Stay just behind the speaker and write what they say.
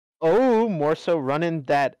more so running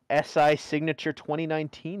that SI Signature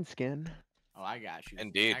 2019 skin. Oh, I got you.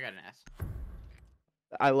 Indeed. I got an S.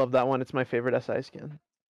 I love that one. It's my favorite SI skin.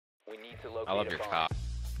 I love your cock.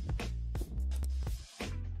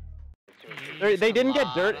 They didn't get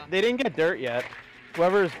dirt. They didn't get dirt yet.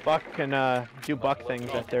 Whoever's buck can do buck things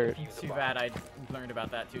at dirt. Too bad I learned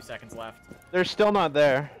about that 2 seconds left. They're still not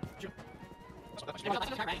there.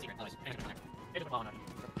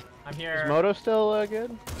 I'm here. Is Moto still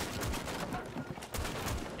good?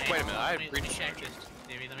 Wait a minute, I let me check this.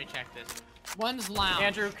 Davey, let me check this. One's lounge.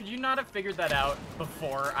 Andrew, could you not have figured that out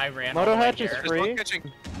before I ran? Moto all the way hatch is here? free.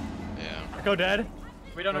 Yeah. Go dead.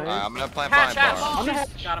 We don't know. I'm gonna plant Hatch, blind hatch. bar. On the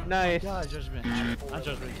hatch. Got him. Nice. God, judgment. Not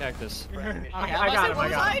judgment, cactus. Okay, I got him. What I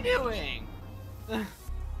was got I him. doing?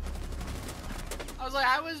 I was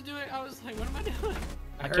like, what am I doing?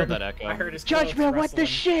 I killed that echo. I heard his Judgment, what the wrestling.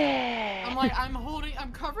 shit? I'm like,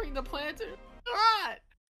 I'm covering the planter. Alright.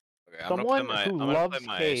 Okay, Someone who I'm gonna loves play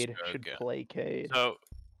my Cade Astro should again. play Cade. So,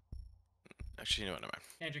 actually, you know what? Never mind.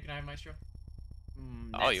 Andrew, can I have Maestro?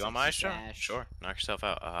 Oh, you want my Astro? Sure. Knock yourself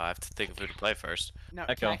out. I have to think of who to play first. No,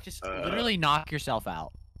 Echo. just literally knock yourself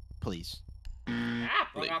out, please. Ah,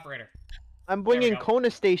 wrong operator. I'm There we bringing go.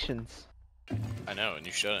 Kona stations. I know, and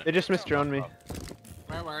you shouldn't. They just misdroned me.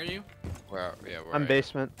 Where are you? Where I'm are you?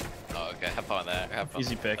 basement. Oh, okay. Have fun with that. Have fun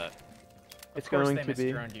Easy with pick. that. It's Of course going they to be.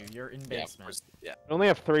 misdroned you. You're in Yeah, of basement. course. Yeah. I only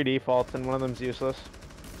have 3 defaults and one of them's useless.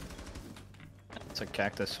 It's a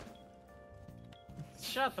cactus.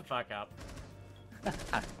 Shut the fuck up.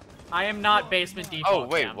 I am not basement default. Oh,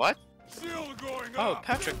 wait, Cam. what? Oh,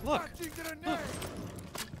 Patrick, look. Look.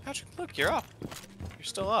 Patrick, look, you're up. You're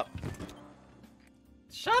still up.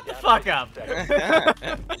 Shut the fuck up.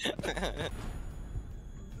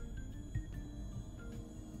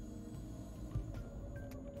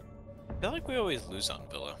 I feel like we always lose on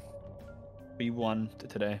Villa. We won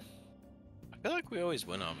today. I feel like we always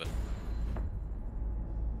win on Villa.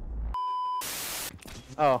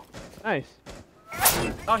 Oh, nice.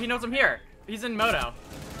 Oh, he knows I'm here. He's in Moto.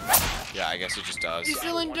 Yeah, I guess it just does. He's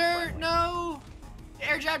still in dirt. No.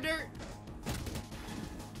 Air jab dirt.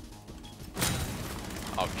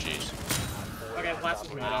 Oh, jeez. Okay, last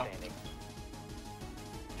was Moto.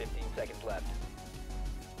 15 seconds left.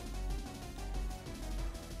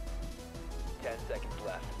 10 seconds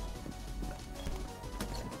left.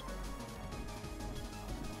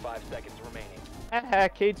 5 seconds remaining. Haha,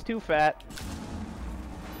 Cade's too fat.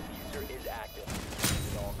 User is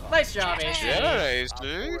active. At all costs. Nice job, AC. Nice, Op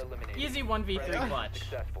dude. 4 eliminated. Easy 1v3 clutch.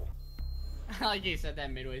 Successful. Like you said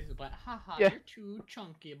that midway, but haha, Yeah. you're too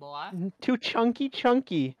chunky, boy. Too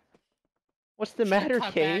chunky. What's the matter,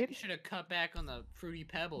 Cade? Should have cut back on the fruity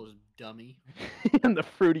pebbles, dummy. And the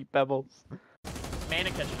fruity pebbles. Main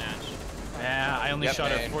and kitchen hatch. Yeah, I only Yep,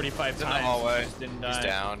 shot it man. 45 He's in the times. hallway. Just didn't He's die.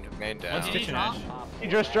 down. Main down. What's kitchen drop? hatch? He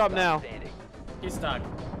just dropped now. Standing. He's stuck.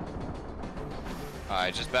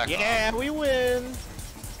 Alright, just back Yeah, we win.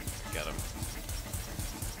 off. Get him.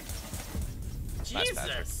 Nice,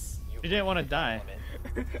 Patrick. Jesus. You didn't want to die.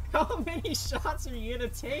 How many shots are you gonna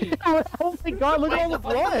take? Oh my god, look at all the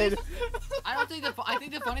blood. I don't think I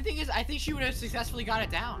think the funny thing is, I think she would have successfully got it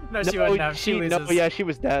down. No, she wouldn't have. She loses. no, yeah, she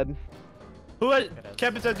was dead. Who had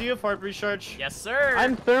Captain, do you have heart recharge? Yes, sir.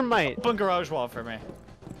 I'm thermite. Open garage wall for me.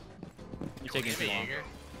 You're taking Give too me long. Jaeger.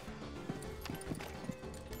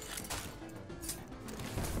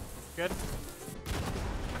 Good.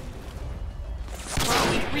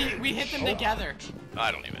 We hit them together.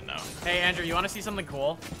 I don't even know. Hey, Andrew, you want to see something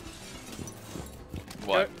cool?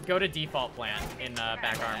 What? Go to default plant in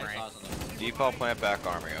back armory. Default plant back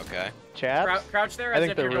armory, okay? Chaps? Crouch there I as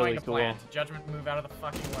think if they're you're going really to cool. plant. Judgment, move out of the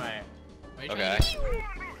fucking way. Okay.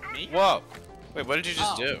 Me? Whoa! Wait, what did you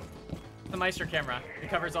just Oh. do? The Meister camera. It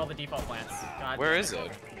covers all the default plants. God Where damn is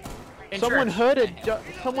it? In Someone church. hooded.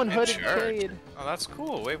 Someone In hooded church. Cade. Oh, that's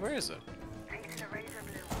cool. Wait, where is it?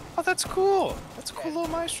 Oh, that's cool. That's a cool little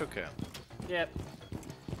maestro cam. Yep.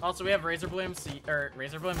 Also, we have Razor Blooms, or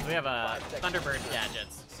Razor Blooms. We have Thunderbird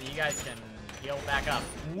gadgets, so you guys can heal back up.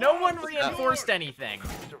 No one reinforced anything.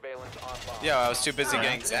 Surveillance on bomb. Yeah, I was too busy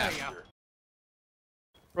getting zapped.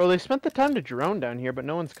 Bro, they spent the time to drone down here, but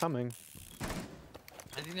no one's coming.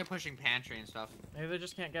 I think they're pushing pantry and stuff. Maybe they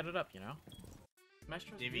just can't get it up, you know?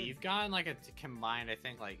 Maestro's Davey, good. you've gotten like a combined, I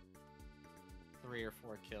think, like 3 or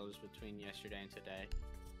 4 kills between yesterday and today.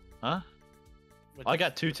 Huh? With I the-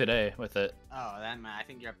 got 2 today with it. Oh, then I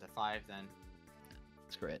think you're up to 5 then.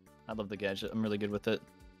 It's great. I love the gadget. I'm really good with it.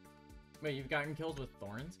 Wait, you've gotten kills with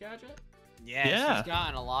Thorn's gadget? Yes, Yeah. he's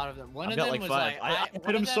gotten a lot of them. One I've of got them like was 5. like, I one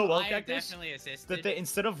hit him of so them well, I Cactus, definitely assisted. that they,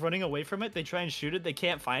 instead of running away from it, they try and shoot it, they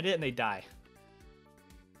can't find it, and they die.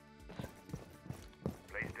 Oh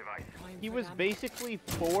my He was basically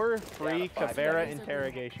 4 free Caveira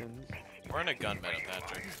interrogations. We're in a gun meta,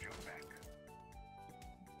 Patrick.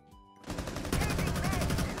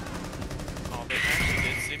 Oh, they actually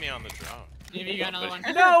did see me on the drone. Maybe you got another one.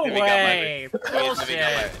 No Maybe way! Bullshit.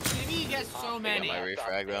 Maybe you get so many. My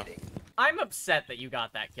refrag though. I'm upset that you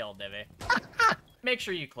got that kill, Divvy. Make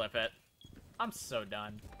sure you clip it. I'm so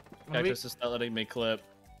done. Cactus is not letting me clip.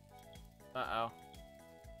 Uh-oh.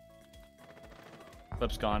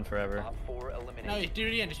 Clip's gone forever. Top 4 eliminated. No, do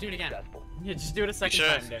it again. Just do it again. Yeah, just do it a second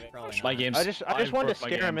should. time, Divvy. My game's I just fine wanted to for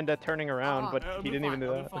my scare him game. into turning around, but it'll he be didn't even fine,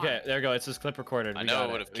 do it'll that. be fine. Okay, there you go. It's this clip recorded. I We know got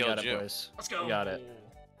it would've We killed got it, you. boys. Let's go. We got it.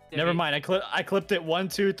 Divvy. Never mind. I clipped it 1,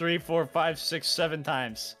 2, 3, 4, 5, 6, 7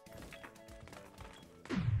 times.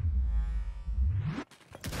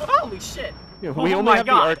 Holy shit! Yeah, we Oh only my have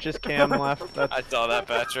God. the Arches cam left. That's... I saw that,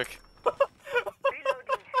 Patrick.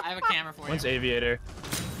 I have a camera for you. One's Aviator.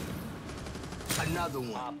 Another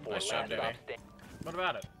one. Nice job, Davey. What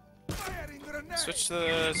about it? Switch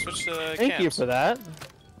the Thank you cams. for that.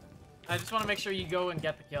 I just want to make sure you go and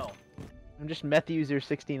get the kill. I'm just meth user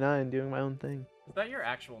 69 doing my own thing. Is that your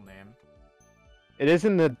actual name? It is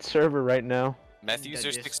in the server right now. Meth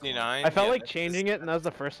user 69. I felt Yeah, like that's- changing it, and that was the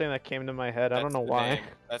first thing that came to my head. I don't that's know the why. name.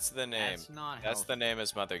 That's the name. That's not That's the healthy. name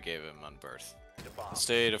his mother gave him on birth. The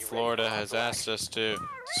state of Florida has asked us to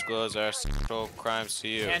disclose our sexual crimes to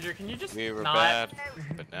you. Andrew, can you just We were not? bad,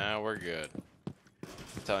 but now we're good.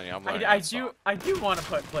 I'm telling you, I'm learning I that song. I do want to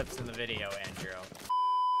put clips in the video, Andrew.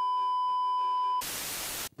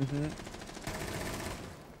 Hmm.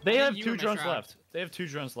 They I have think you 2 were drones Mishra. left. They have 2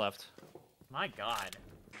 drones left. My God.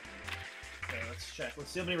 Okay, let's check. Let's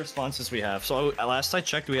see how many responses we have. So last I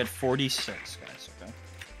checked, we had 46 guys. Okay.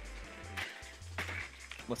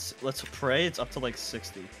 Let's pray it's up to like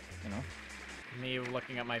 60. You know. Me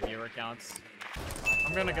looking at my viewer counts.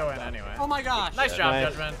 I'm gonna go in anyway. Oh my gosh! Nice job, Nice.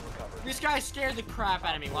 Judgment. This guy scared the crap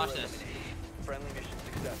out of me. Watch this. Friendly mission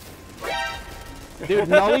successful. Dude,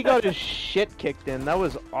 Nolly got his shit kicked in. That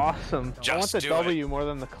was awesome. I want Just the do W more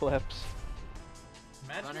than the clips.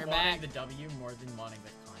 Imagine Runner wanting back. the W more than wanting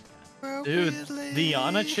the content. Dude, the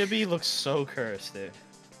Ana chibi looks so cursed, dude.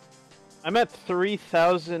 I'm at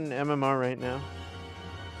 3,000 MMR right now.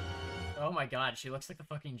 Oh my God, she looks like the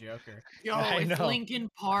fucking Joker. Yo, I it's know. Linkin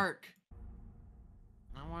Park.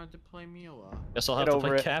 I wanted to play Mila. Guess I'll have Get to over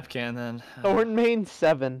play it. Capcan then. Thorn main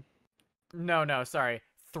 7. No, sorry.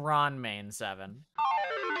 Thrawn main 7.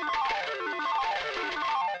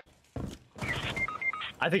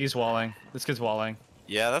 I think he's walling. This kid's walling.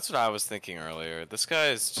 Yeah, that's what I was thinking earlier. This guy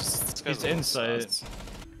is just. This guy's He's a little inside. sus.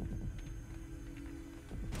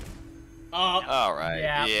 Oh, All right.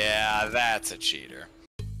 Yeah. Yeah, that's a cheater.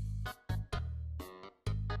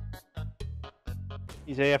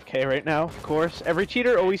 He's AFK right now, of course. Every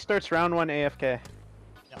cheater always starts round 1 AFK.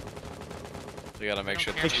 We gotta make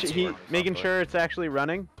sure. the Make cheats sure, work making properly. sure it's actually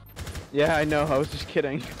running. Yeah, I know. I was just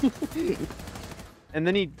kidding. And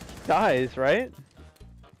then he dies, right?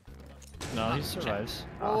 No, he survives.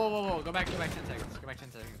 Whoa. Go back 10 seconds. Go back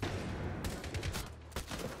 10 seconds.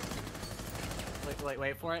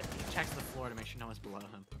 Wait for it. He checks the floor to make sure no one's below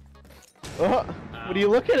him. Oh, what are you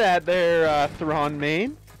looking at there, Thrawn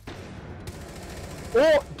main?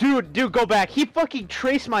 Oh, dude, go back. He fucking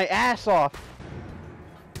traced my ass off.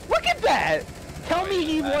 Look at that. Tell me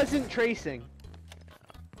he wasn't tracing.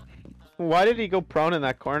 Why did he go prone in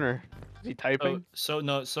that corner? Is he typing? So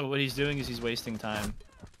what he's doing is he's wasting time.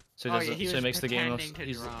 So he, Oh, doesn't, he so was he makes the game look.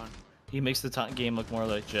 pretending to drone. He makes the game look more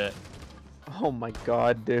legit. Oh my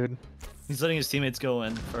god, dude. He's letting his teammates go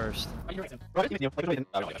in first. Oh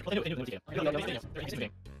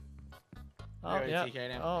Really yeah. TK'd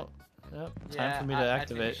him. Oh, yep. Time Yeah, for me I to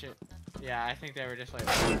think we activate. should- Yeah, I think they were just like.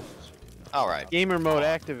 All right. Gamer mode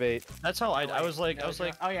activate. That's how I was like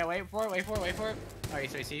Oh yeah, wait for it.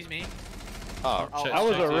 Alright, so he sees me. Oh, Oh, shit. That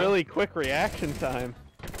was shit, a dude. really quick reaction time.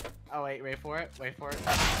 Oh wait for it.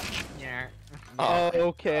 Yeah. Oh,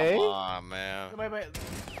 Okay. Come on, man. Wait.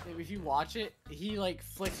 If you watch it, he like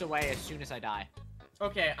flicks away as soon as I die.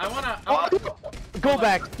 okay. I wanna Go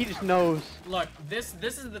back. He just knows. look. This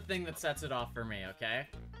is the thing that sets it off for me. Okay.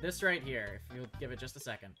 This right here. If you'll give it just a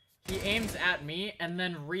second. He aims at me and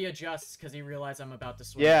then readjusts because he realized I'm about to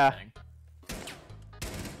switch. Yeah. the thing.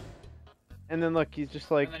 And then look, he's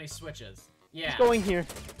just like, And then he switches. Yeah. he's going here.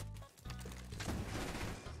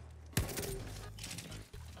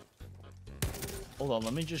 Hold on,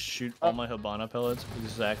 let me just shoot all my Habana pellets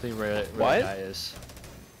exactly where What? the guy is.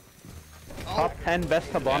 Top 10 best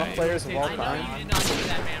Habana Yeah, players of all I know time. you did not see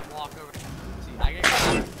that man walk over. See, I get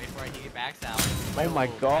before he backs out. Oh my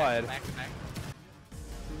Back, god. back.